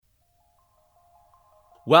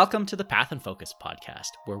Welcome to the Path and Focus podcast,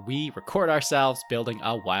 where we record ourselves building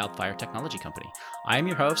a wildfire technology company. I am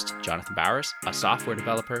your host, Jonathan Bowers, a software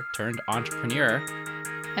developer turned entrepreneur.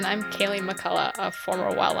 And I'm Kaylee McCullough, a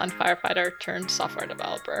former wildland firefighter turned software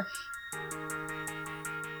developer.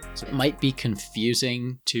 So it might be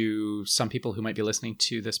confusing to some people who might be listening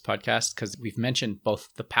to this podcast because we've mentioned both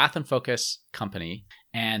the Path and Focus company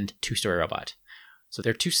and Two Story Robot. So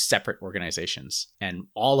they're two separate organizations, and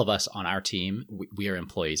all of us on our team, we are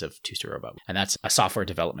employees of Two Story Robot, and that's a software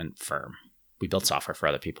development firm. We build software for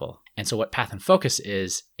other people. And so what Path and Focus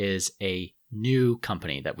is a new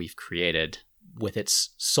company that we've created with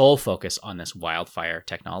its sole focus on this wildfire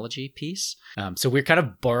technology piece. So we're kind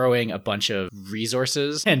of borrowing a bunch of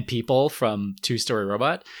resources and people from Two Story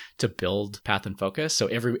Robot to build Path and Focus. So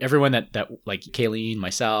everyone that like Kayleen,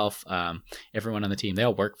 myself, everyone on the team, they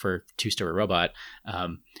all work for Two Story Robot.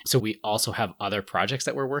 So we also have other projects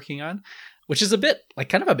that we're working on, which is a bit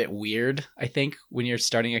weird, I think, when you're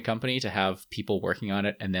starting a company to have people working on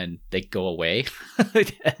it and then they go away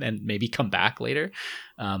and then maybe come back later.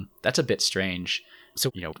 That's a bit strange. So,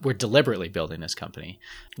 we're deliberately building this company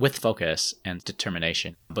with focus and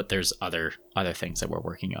determination, but there's other things that we're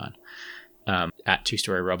working on. At Two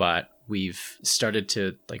Story Robot, we've started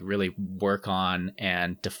to really work on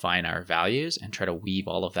and define our values and try to weave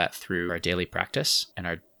all of that through our daily practice and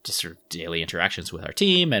our just sort of daily interactions with our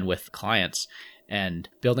team and with clients, and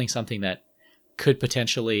building something that could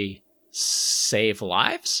potentially save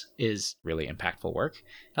lives is really impactful work.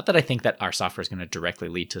 Not that I think that our software is going to directly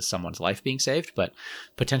lead to someone's life being saved, but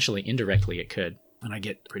potentially indirectly it could. And I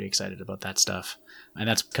get pretty excited about that stuff. And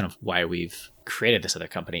that's kind of why we've created this other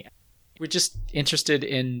company. We're just interested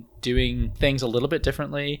in doing things a little bit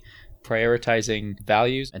differently, prioritizing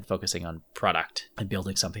values and focusing on product and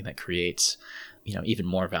building something that creates even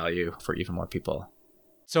more value for even more people.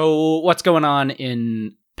 So what's going on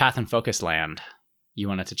in Path and Focus land? You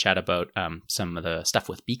wanted to chat about some of the stuff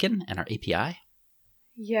with Beacon and our API?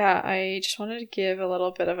 Yeah, I just wanted to give a little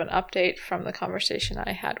bit of an update from the conversation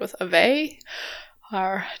I had with Ave,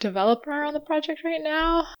 our developer on the project right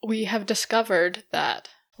now. We have discovered that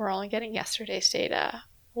we're only getting yesterday's data,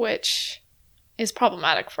 which is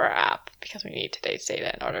problematic for our app because we need today's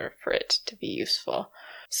data in order for it to be useful.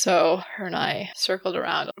 So her and I circled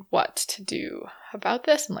around what to do about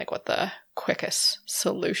this and what the quickest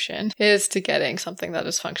solution is to getting something that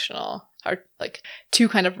is functional. Our two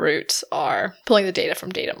kind of routes are pulling the data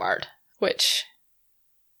from Datamart, which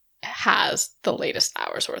has the latest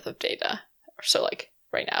hour's worth of data. So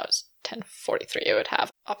right now it's 10:43, it would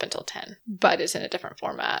have up until 10, but it's in a different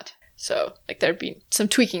format. So there'd be some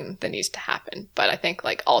tweaking that needs to happen, but I think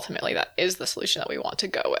ultimately that is the solution that we want to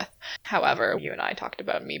go with. However, you and I talked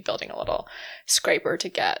about me building a little scraper to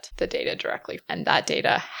get the data directly, and that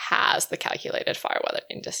data has the calculated fire weather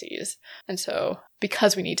indices. And so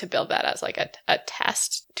because we need to build that as a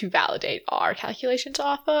test to validate our calculations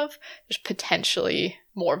off of, there's potentially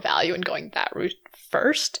more value in going that route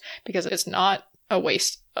first because it's not a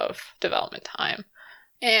waste of development time.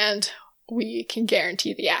 And we can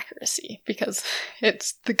guarantee the accuracy because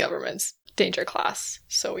it's the government's danger class.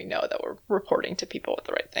 So we know that we're reporting to people what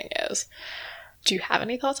the right thing is. Do you have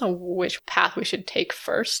any thoughts on which path we should take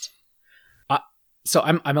first? So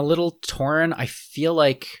I'm a little torn. I feel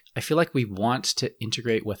like we want to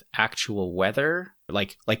integrate with actual weather,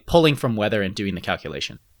 like pulling from weather and doing the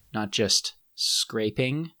calculation, not just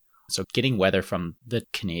scraping. So getting weather from the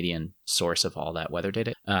Canadian source of all that weather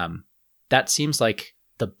data. That seems like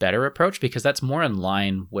the better approach because that's more in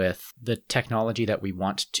line with the technology that we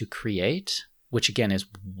want to create, which again is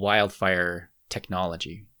wildfire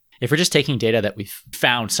technology. If we're just taking data that we've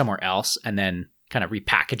found somewhere else and then kind of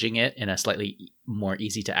repackaging it in a slightly more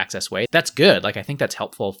easy to access way, that's good. I think that's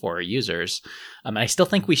helpful for our users. And I still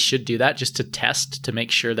think we should do that just to test to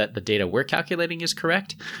make sure that the data we're calculating is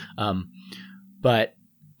correct. But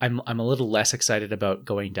I'm a little less excited about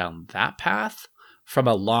going down that path from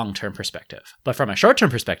a long-term perspective. But from a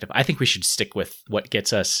short-term perspective, I think we should stick with what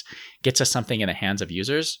gets us something in the hands of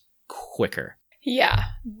users quicker. Yeah.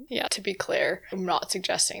 To be clear, I'm not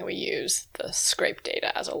suggesting we use the scrape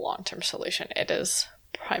data as a long-term solution. It is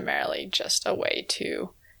primarily just a way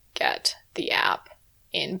to get the app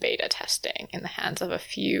in beta testing in the hands of a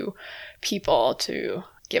few people to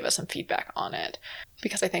give us some feedback on it,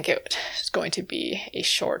 because I think it is going to be a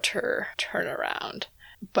shorter turnaround.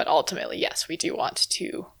 But ultimately, yes, we do want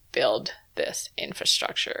to build this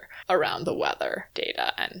infrastructure around the weather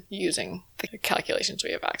data and using the calculations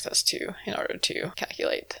we have access to in order to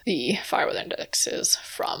calculate the fire weather indexes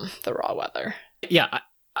from the raw weather. Yeah,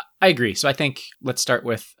 I agree. So I think let's start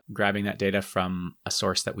with grabbing that data from a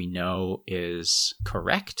source that we know is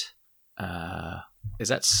correct. Is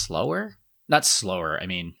that slower? Not slower. I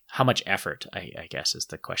mean, how much effort, I guess, is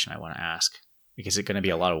the question I want to ask. Like, is it going to be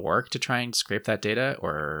a lot of work to try and scrape that data,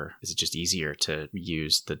 or is it just easier to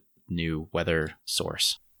use the new weather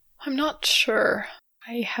source? I'm not sure.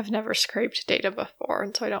 I have never scraped data before,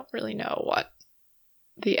 and so I don't really know what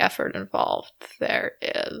the effort involved there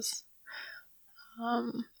is.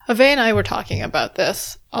 Ave and I were talking about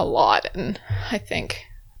this a lot, and I think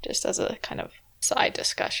just as a kind of side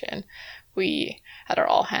discussion, we at our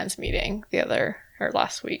all hands meeting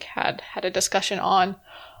last week had a discussion on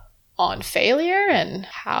failure and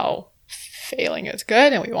how failing is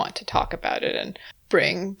good, and we want to talk about it and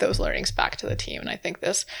bring those learnings back to the team. And I think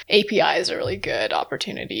this API is a really good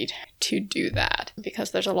opportunity to do that,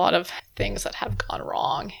 because there's a lot of things that have gone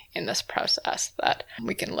wrong in this process that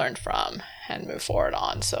we can learn from and move forward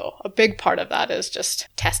on. So a big part of that is just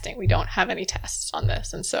testing. We don't have any tests on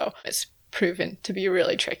this, and so it's proven to be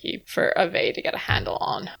really tricky for Ave to get a handle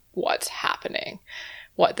on what's happening,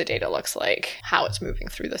 what the data looks like, how it's moving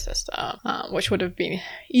through the system, which would have been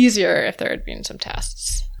easier if there had been some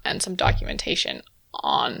tests and some documentation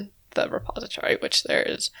on the repository, which there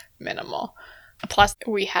is minimal. Plus,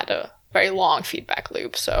 we had a very long feedback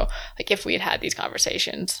loop. So, like, if we had had these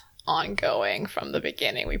conversations ongoing from the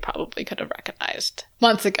beginning, we probably could have recognized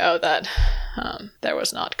months ago that there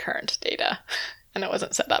was not current data and it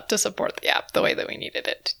wasn't set up to support the app the way that we needed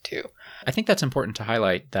it to. I think that's important to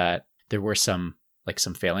highlight, that there were some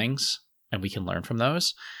failings and we can learn from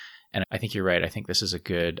those. And I think you're right. I think this is a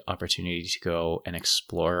good opportunity to go and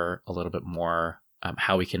explore a little bit more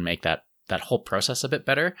how we can make that whole process a bit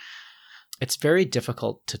better. It's very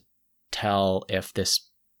difficult to tell if this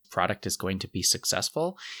product is going to be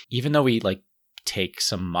successful, even though we take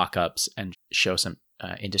some mock-ups and show some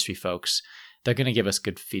industry folks. They're going to give us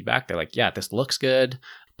good feedback. They're like, yeah, this looks good,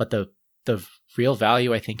 but the real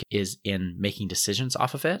value, I think, is in making decisions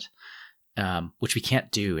off of it, which we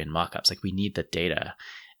can't do in mock-ups. Like, we need the data.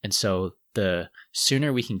 And so the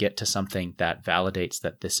sooner we can get to something that validates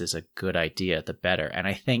that this is a good idea, the better. And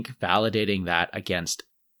I think validating that against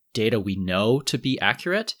data we know to be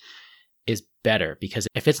accurate is better, because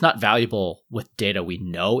if it's not valuable with data we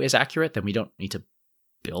know is accurate, then we don't need to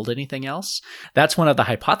build anything else. That's one of the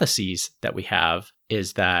hypotheses that we have,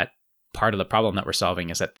 is that part of the problem that we're solving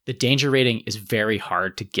is that the danger rating is very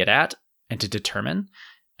hard to get at and to determine.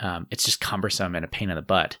 It's just cumbersome and a pain in the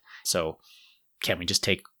butt. So can we just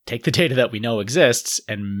take the data that we know exists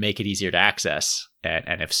and make it easier to access?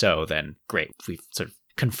 And if so, then great. We've sort of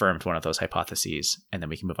confirmed one of those hypotheses, and then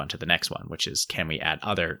we can move on to the next one, which is, can we add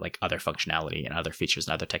other functionality and other features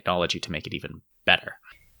and other technology to make it even better?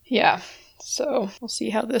 Yeah. So we'll see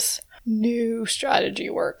how this new strategy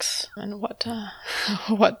works and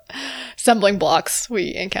what stumbling blocks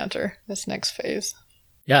we encounter this next phase.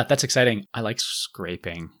 Yeah, that's exciting. I like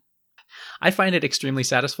scraping. I find it extremely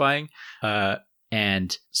satisfying.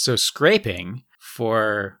 And so scraping,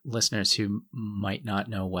 for listeners who might not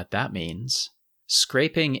know what that means,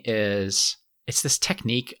 scraping it's this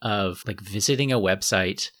technique of visiting a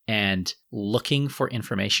website and looking for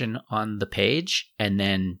information on the page and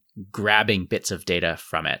then grabbing bits of data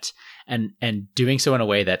from it, and doing so in a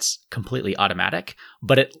way that's completely automatic.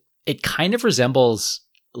 But it kind of resembles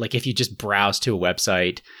if you just browse to a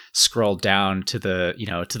website, scroll down to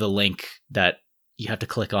the link that you have to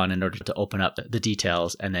click on in order to open up the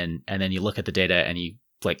details, and then you look at the data and you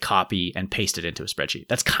copy and paste it into a spreadsheet.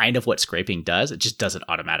 That's kind of what scraping does. It just does it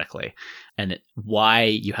automatically. And why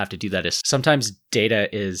you have to do that is sometimes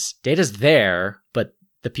data's there, but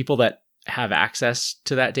the people that have access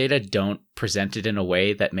to that data don't present it in a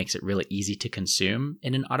way that makes it really easy to consume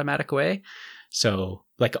in an automatic way. So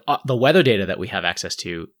the weather data that we have access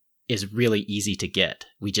to is really easy to get.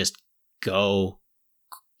 We just go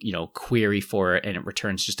query for it, and it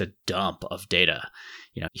returns just a dump of data.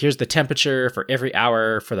 Here's the temperature for every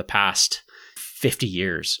hour for the past 50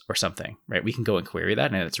 years or something, right? We can go and query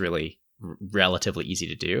that, and it's really relatively easy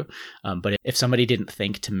to do. But if somebody didn't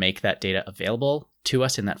think to make that data available to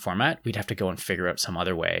us in that format, we'd have to go and figure out some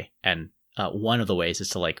other way. And one of the ways is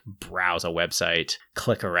to browse a website,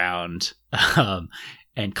 click around,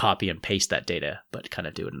 and copy and paste that data, but kind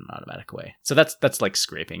of do it in an automatic way. So that's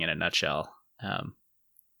scraping in a nutshell.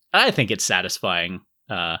 I think it's satisfying.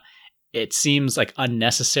 It seems like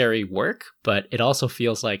unnecessary work, but it also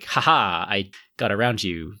feels like, haha, I got around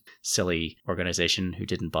you, silly organization who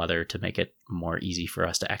didn't bother to make it more easy for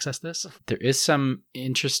us to access this. There is some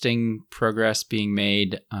interesting progress being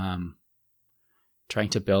made trying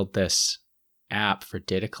to build this app for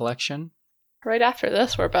data collection. Right after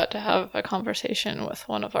this, we're about to have a conversation with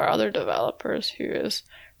one of our other developers who is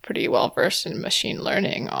pretty well versed in machine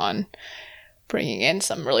learning on bringing in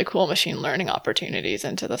some really cool machine learning opportunities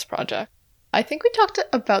into this project. I think we talked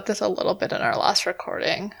about this a little bit in our last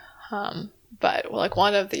recording, but like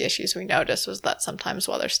one of the issues we noticed was that sometimes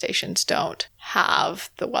weather stations don't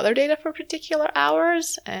have the weather data for particular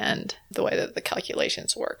hours, and the way that the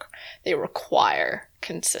calculations work, they require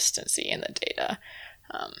consistency in the data.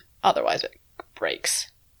 Otherwise it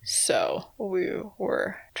breaks. So we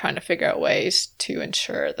were trying to figure out ways to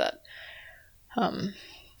ensure that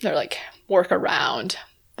they're like work around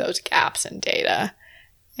those gaps in data.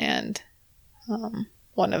 And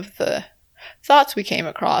one of the thoughts we came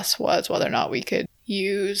across was whether or not we could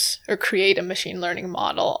use or create a machine learning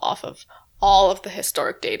model off of all of the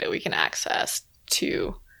historic data we can access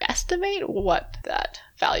to estimate what that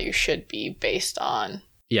value should be based on.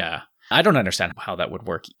 Yeah. I don't understand how that would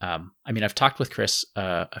work. I mean, I've talked with Chris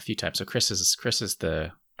a few times. So Chris is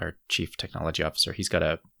our chief technology officer. He's got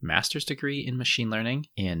a master's degree in machine learning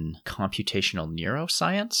in computational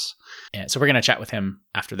neuroscience. And so we're going to chat with him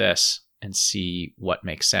after this and see what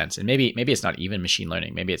makes sense. And maybe it's not even machine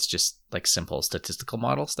learning. Maybe it's just like simple statistical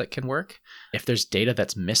models that can work. If there's data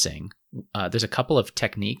that's missing, there's a couple of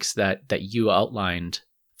techniques that you outlined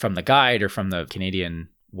from the guide or from the Canadian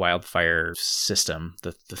wildfire system,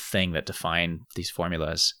 the thing that defined these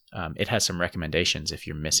formulas. It has some recommendations if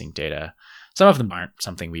you're missing data. Some of them aren't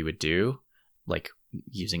something we would do, like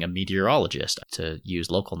using a meteorologist to use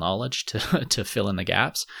local knowledge to fill in the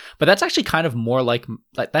gaps. But that's actually kind of more like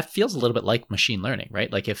that feels a little bit like machine learning, right?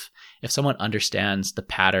 Like if someone understands the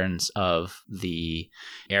patterns of the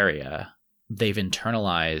area, they've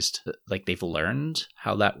internalized, like they've learned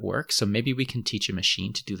how that works. So maybe we can teach a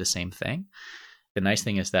machine to do the same thing. The nice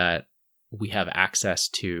thing is that we have access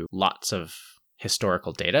to lots of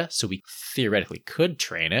historical data, so we theoretically could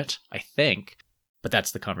train it, I think. But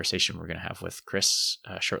that's the conversation we're going to have with Chris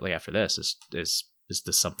shortly after this. Is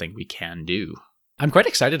this something we can do? I'm quite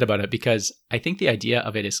excited about it because I think the idea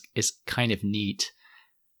of it is kind of neat.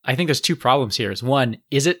 I think there's two problems here. Is one,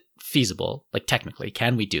 is it feasible? Like technically,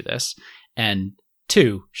 can we do this? And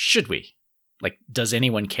two, should we? Like, does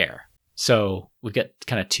anyone care? So we've got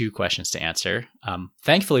kind of two questions to answer.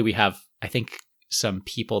 Thankfully, we have, I think, some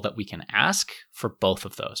people that we can ask for both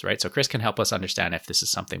of those, right? So Chris can help us understand if this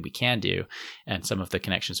is something we can do, and some of the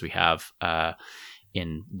connections we have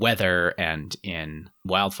in weather and in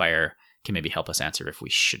wildfire can maybe help us answer if we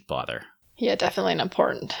should bother. Yeah, definitely an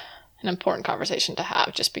important conversation to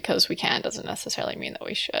have. Just because we can doesn't necessarily mean that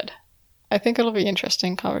we should. I think it'll be an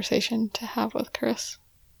interesting conversation to have with Chris.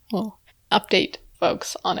 We'll update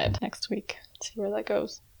folks on it next week. See where that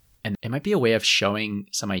goes. And it might be a way of showing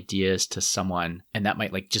some ideas to someone, and that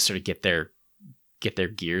might like just sort of get their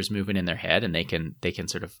gears moving in their head, and they can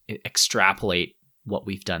sort of extrapolate what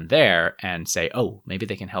we've done there and say, oh, maybe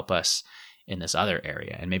they can help us in this other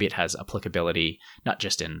area. And maybe it has applicability not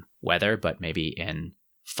just in weather, but maybe in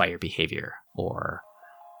fire behavior or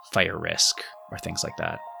fire risk or things like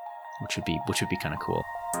that, which would be kind of cool.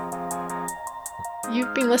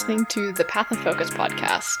 You've been listening to the Path and Focus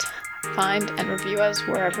podcast. Find and review us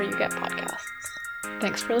wherever you get podcasts.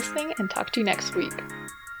 Thanks for listening, and talk to you next week.